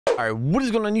All right, what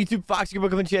is going on YouTube? Foxy Grandpa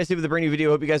coming to you with a brand new video.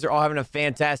 Hope you guys are all having a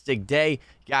fantastic day.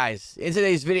 Guys, in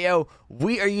today's video,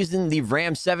 we are using the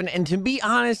RAM-7, and to be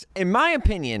honest, in my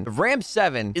opinion, the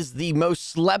RAM-7 is the most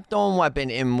slept on weapon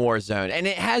in Warzone, and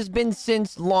it has been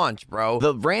since launch, bro.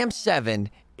 The RAM-7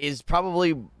 is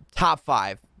probably top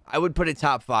 5. I would put it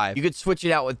top 5. You could switch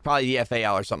it out with probably the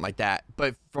FAL or something like that.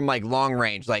 But from like long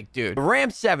range, like, dude, the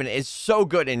RAM-7 is so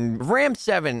good, and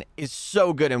RAM-7 is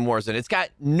so good in Warzone. It's got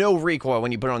no recoil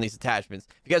when you put on these attachments.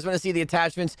 If you guys want to see the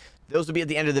attachments, those will be at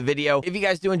the end of the video. If you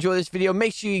guys do enjoy this video,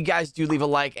 make sure you guys do leave a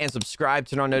like and subscribe,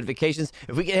 turn on notifications.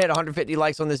 If we can hit 150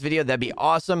 likes on this video, that'd be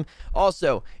awesome.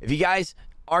 Also, if you guys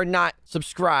are not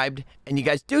subscribed and you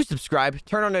guys do subscribe,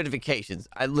 turn on notifications.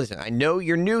 Listen, I know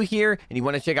you're new here and you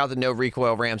want to check out the no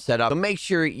recoil RAM setup, so make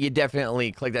sure you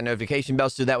definitely click that notification bell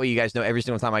so that way you guys know every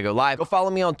single time I go live. Go follow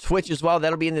me on Twitch as well.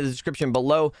 That'll be in the description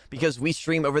below, because we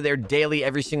stream over there daily,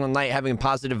 every single night, having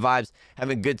positive vibes,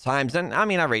 having good times. And I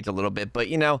mean, I rage a little bit, but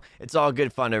you know, it's all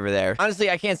good fun over there. Honestly,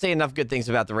 I can't say enough good things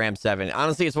about the RAM-7.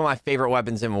 Honestly, it's one of my favorite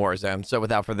weapons in Warzone. So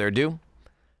without further ado,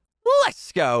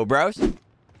 let's go, bros.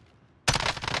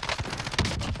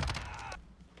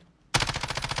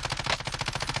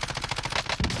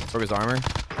 Broke his armor.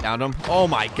 Downed him. Oh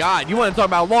my god, you want to talk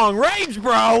about long range,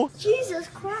 bro? Jesus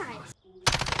Christ.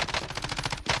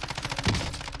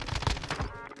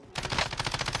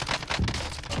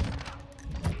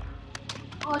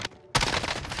 Oh.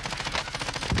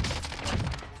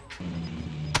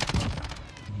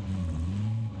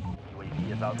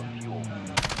 UAV is out of fuel.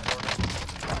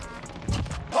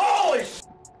 Holy sh!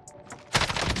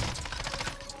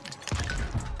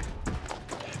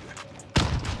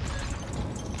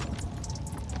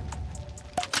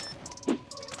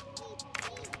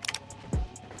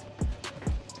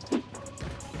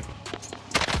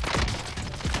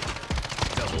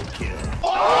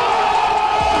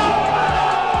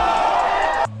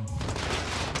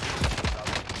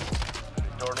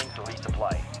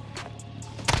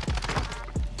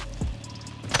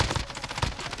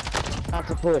 Not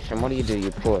to push him. What do?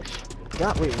 You push.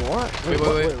 God, wait, what? Wait.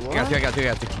 What? I got you.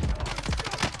 Hit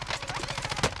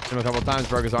him a couple times,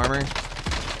 broke his armor.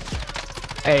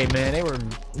 Hey, man, they were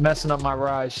messing up my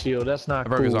ride shield. That's not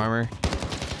cool. Broke his armor.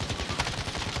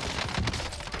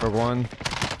 Broke one.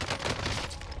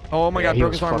 Oh my god,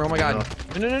 broke his armor. Oh my god.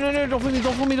 No, don't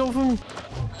fool me. You're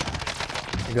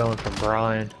going for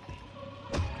Brian.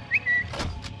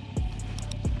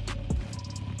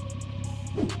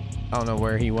 I don't know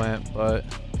where he went, but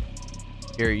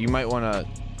here, you might want to.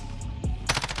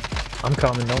 I'm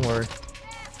coming, don't worry.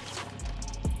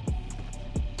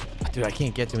 Dude, I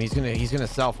can't get to him. He's gonna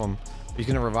self him. He's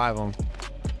gonna revive him.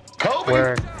 Kobe!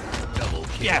 Where?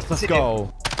 Yes, let's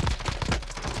go.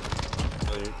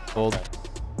 Hold.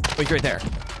 Oh, he's right there.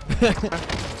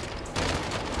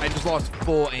 I just lost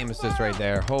full aim assist right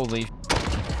there. Holy.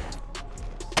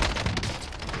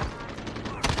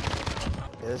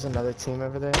 There's another team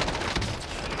over there.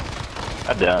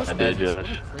 I did,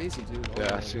 Josh. Crazy, dude.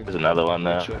 Yeah, I see. There's another one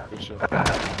now. Shoot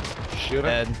him.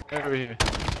 Dead. Over here.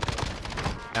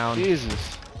 Down.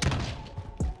 Jesus.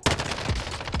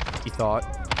 He thought.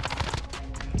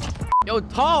 Yo,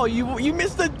 Tall, you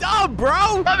missed the dub,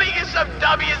 bro. Let me get some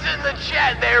W's in the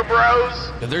chat there,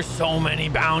 bros. There's so many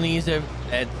bounties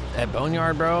at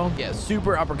Boneyard, bro. Yeah,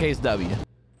 super uppercase W.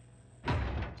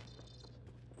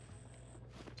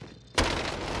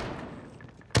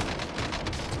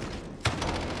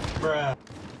 Bruh.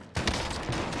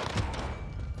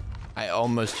 I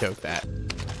almost choked that.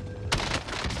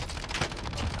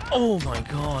 Oh my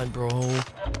god, bro.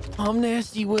 I'm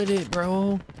nasty with it,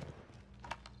 bro.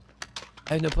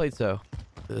 I have no plates though.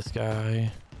 This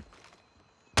guy.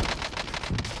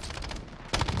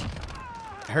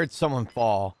 I heard someone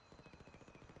fall.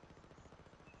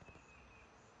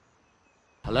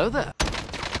 Hello there.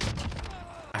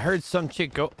 I heard some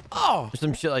chick go, oh, or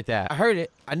some shit like that. I heard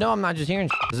it. I know I'm not just hearing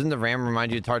shit. Doesn't the RAM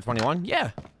remind you of TAR 21? Yeah.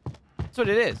 That's what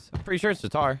it is. I'm pretty sure it's the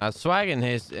TAR. Swag and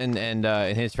his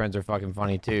friends are fucking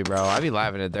funny too, bro. I be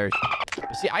laughing at their shit.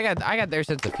 See, I got their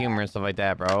sense of humor and stuff like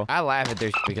that, bro. I laugh at their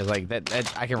shit because like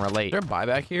that I can relate. Is there a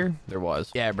buyback here? There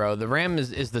was. Yeah, bro. The RAM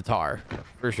is the TAR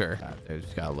for sure. I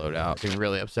just got a loadout. I'm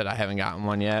really upset I haven't gotten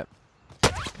one yet.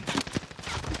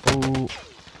 Ooh.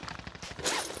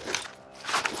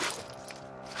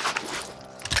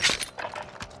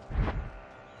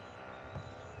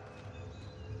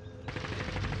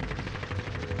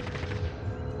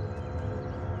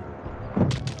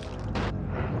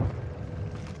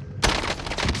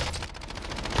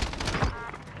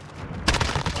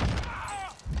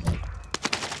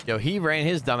 Yo, he ran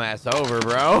his dumbass over,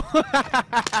 bro.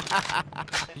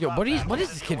 Yo, what is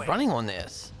this kid running on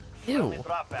this? Ew.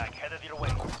 Drop back headed your way.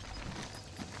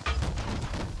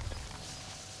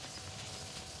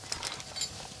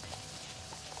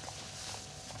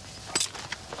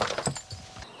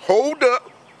 Hold up.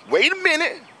 Wait a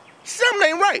minute. Something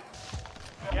ain't right.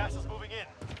 Gas is moving in.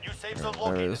 New safe zone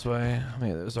Over located. this way. How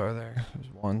many of those are there?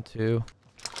 There's 1, 2.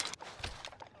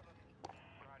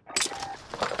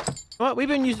 Well, we've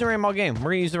been using the RAM all game.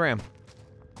 We're gonna use the RAM.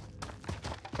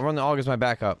 I'll run the AUG as my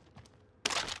backup.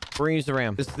 We're gonna use the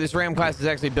RAM. This RAM class is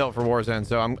actually built for Warzone,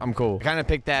 so I'm cool. I kind of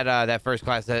picked that first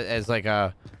class as like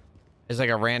a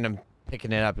random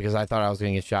picking it up because I thought I was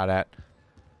gonna get shot at.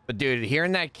 But dude,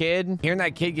 hearing that kid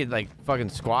get like fucking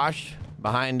squashed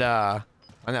behind on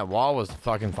that wall was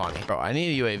fucking funny. Bro, I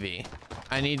need a UAV.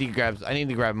 I need to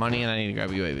grab money and I need to grab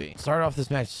a UAV. Started off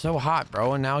this match so hot,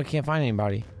 bro, and now I can't find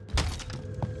anybody.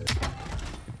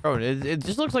 Bro, it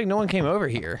just looks like no one came over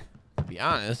here, to be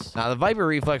honest. Now, the Viper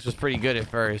reflex was pretty good at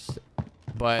first,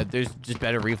 but there's just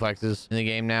better reflexes in the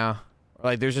game now.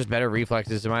 Like, there's just better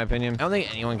reflexes, in my opinion. I don't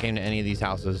think anyone came to any of these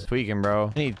houses. Tweaking,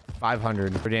 bro. I need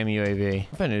 500 for damn UAV.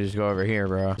 I'm finna just go over here,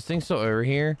 bro. This thing's still over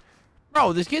here.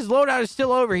 Bro, this kid's loadout is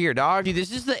still over here, dog. Dude,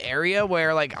 this is the area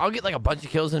where, like, I'll get, like, a bunch of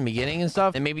kills in the beginning and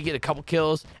stuff, and maybe get a couple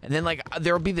kills, and then, like,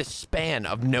 there will be this span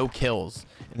of no kills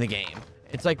in the game.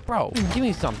 It's like, bro, give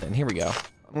me something. Here we go.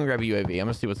 I'm gonna grab a UAV. I'm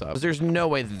gonna see what's up. There's no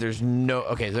way that there's no...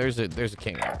 Okay, there's a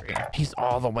king over here. He's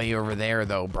all the way over there,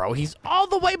 though, bro. He's all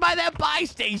the way by that buy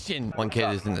station. One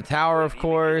kid is in the tower, of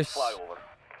course. One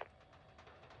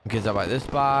kid's up by this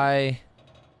buy.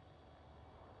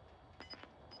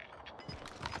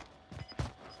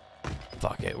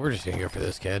 Fuck it. We're just gonna go for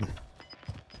this kid.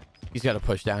 He's got to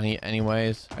push down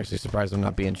anyways. Actually surprised I'm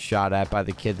not being shot at by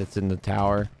the kid that's in the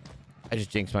tower. I just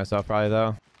jinxed myself probably,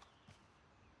 though.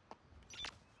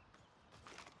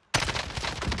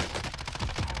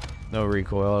 No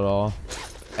recoil at all.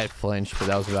 I flinched, but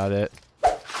that was about it.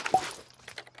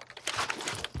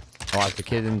 Oh, the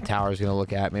kid in the tower is gonna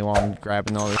look at me while I'm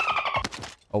grabbing all this.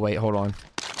 Oh wait, hold on.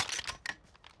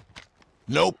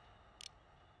 Nope.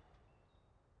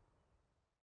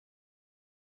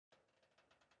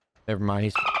 Never mind,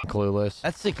 he's clueless.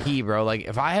 That's the key, bro. Like,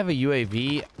 if I have a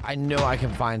UAV, I know I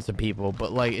can find some people,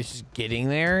 but like, it's just getting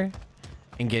there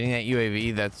and getting that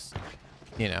UAV. That's,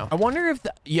 you know. I wonder if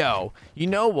yo, you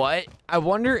know what? I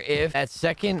wonder if that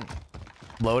second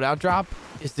loadout drop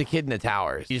is the kid in the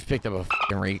towers. He just picked up a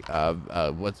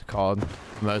fucking what's it called?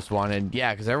 Most wanted.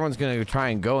 Yeah, because everyone's gonna try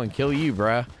and go and kill you,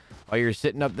 bruh, while you're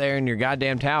sitting up there in your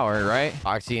goddamn tower, right?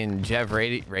 Foxy and Jeff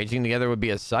raging together would be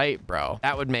a sight, bro.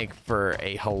 That would make for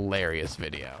a hilarious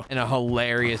video and a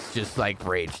hilarious just like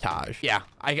rage taj. Yeah,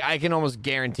 I can almost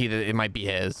guarantee that it might be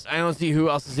his. I don't see who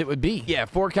else's it would be. Yeah,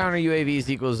 4 counter UAVs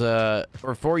equals or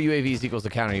 4 UAVs equals a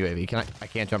counter UAV. I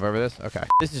can't jump over this? Okay.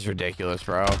 This is ridiculous,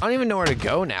 bro. I don't even know where to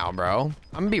go now, bro.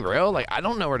 I'm gonna be real. Like, I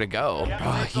don't know where to go.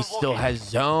 Oh, he still has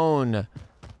zone.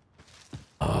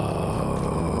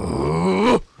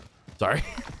 Oh. Sorry.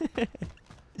 It's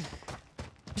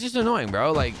just annoying,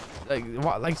 bro. Like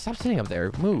stop sitting up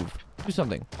there. Move. Do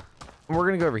something. And we're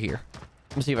gonna go over here.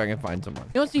 Let me see if I can find someone.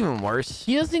 You know what's even worse?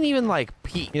 He doesn't even like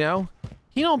peek, you know?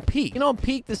 He don't peek. He don't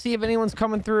peek to see if anyone's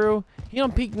coming through. He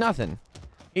don't peek nothing.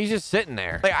 He's just sitting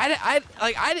there. Like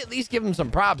I'd at least give him some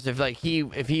props if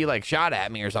he like shot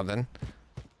at me or something.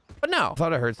 But no. I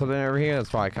thought I heard something over here.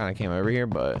 That's why I kind of came over here,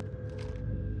 but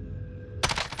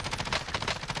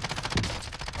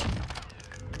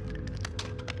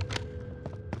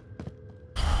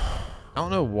I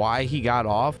don't know why he got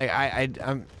off.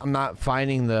 I'm not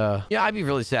finding the... Yeah, I'd be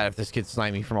really sad if this kid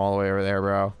sniped me from all the way over there,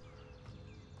 bro.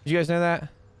 Did you guys know that? You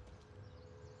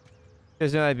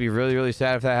guys know I'd be really, really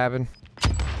sad if that happened?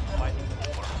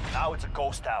 Now it's a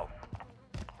ghost town.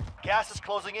 Gas is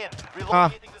closing in.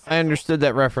 Ah, I understood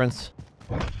that reference.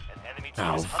 An enemy team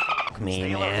Oh, is hunting. fuck me,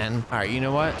 Stay alert. man. All right, you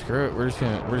know what? Screw it. We're just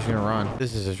gonna run.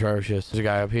 This is atrocious. There's a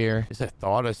guy up here. I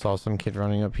thought I saw some kid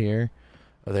running up here.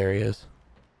 Oh, there he is.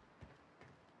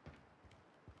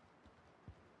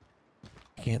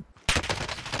 Can't.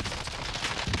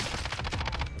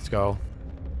 Let's go.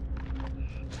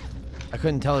 I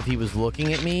couldn't tell if he was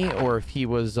looking at me or if he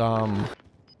was I'm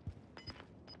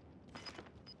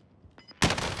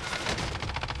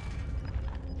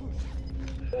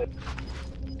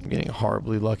getting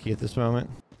horribly lucky at this moment.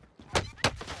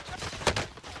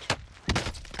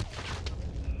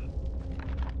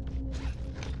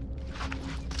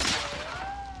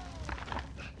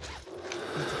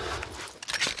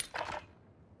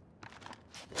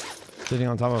 Sitting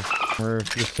on top of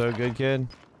roof. You're so good, kid.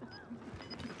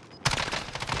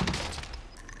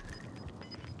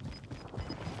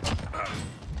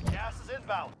 Gas is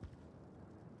inbound.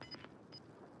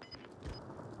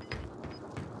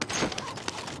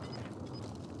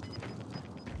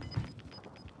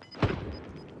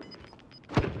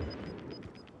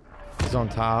 He's on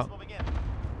top. Moving in.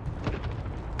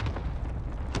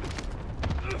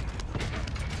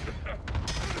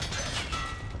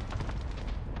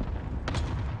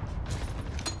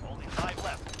 Only 5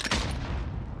 left.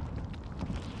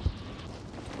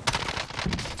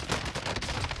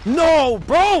 No,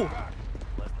 bro!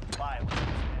 Less than 5 left.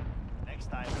 Next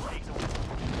time, takes a win.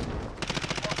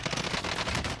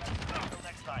 Until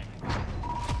next time.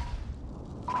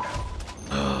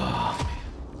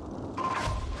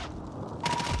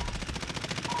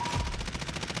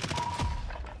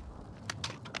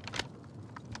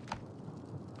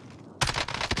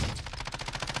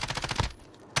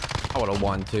 I would have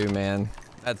won too, man.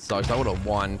 That sucks. I would have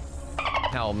won.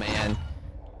 Hell, man.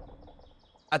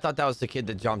 I thought that was the kid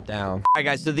that jumped down. All right,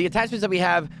 guys, so the attachments that we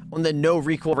have on the no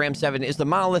recoil RAM-7 is the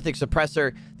Monolithic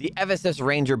Suppressor, the FSS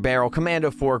Ranger barrel, Commando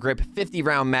Foregrip, 50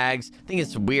 round mags. I think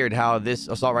it's weird how this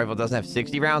assault rifle doesn't have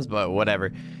 60 rounds, but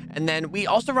whatever. And then we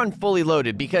also run fully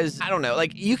loaded because, I don't know,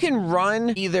 like you can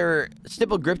run either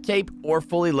stipple grip tape or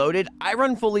fully loaded. I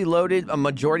run fully loaded a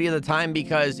majority of the time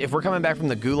because if we're coming back from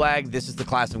the gulag, this is the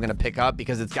class I'm going to pick up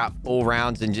because it's got full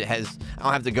rounds and I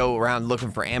don't have to go around looking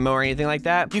for ammo or anything like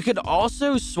that. You could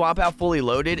also swap out fully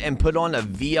loaded and put on a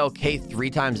VLK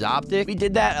 3x optic. We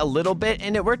did that a little bit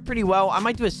and it worked pretty well. I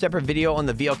might do a separate video on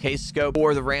the VLK scope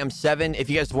or the RAM-7. If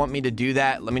you guys want me to do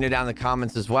that, let me know down in the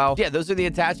comments as well. Yeah, those are the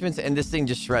attachments and this thing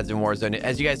just shreds in Warzone.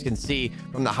 As you guys can see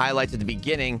from the highlights at the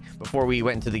beginning before we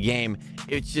went into the game,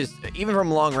 it's just, even from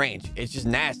long range, it's just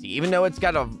nasty. Even though it's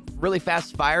got a really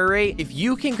fast fire rate, if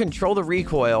you can control the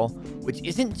recoil, which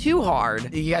isn't too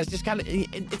hard, you guys just gotta,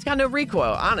 it's got no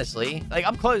recoil, honestly. Like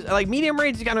up close, like medium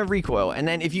range, it's got no recoil. And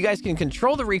then if you guys can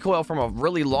control the recoil from a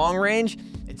really long range,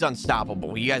 it's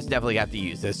unstoppable. You guys definitely have to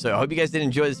use this. So I hope you guys did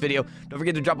enjoy this video. Don't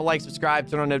forget to drop a like, subscribe,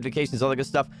 turn on notifications, all that good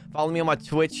stuff. Follow me on my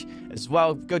Twitch as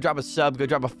well. Go drop a sub, go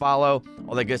drop a follow,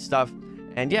 all that good stuff.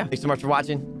 And yeah, thanks so much for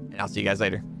watching, and I'll see you guys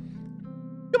later.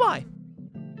 Goodbye.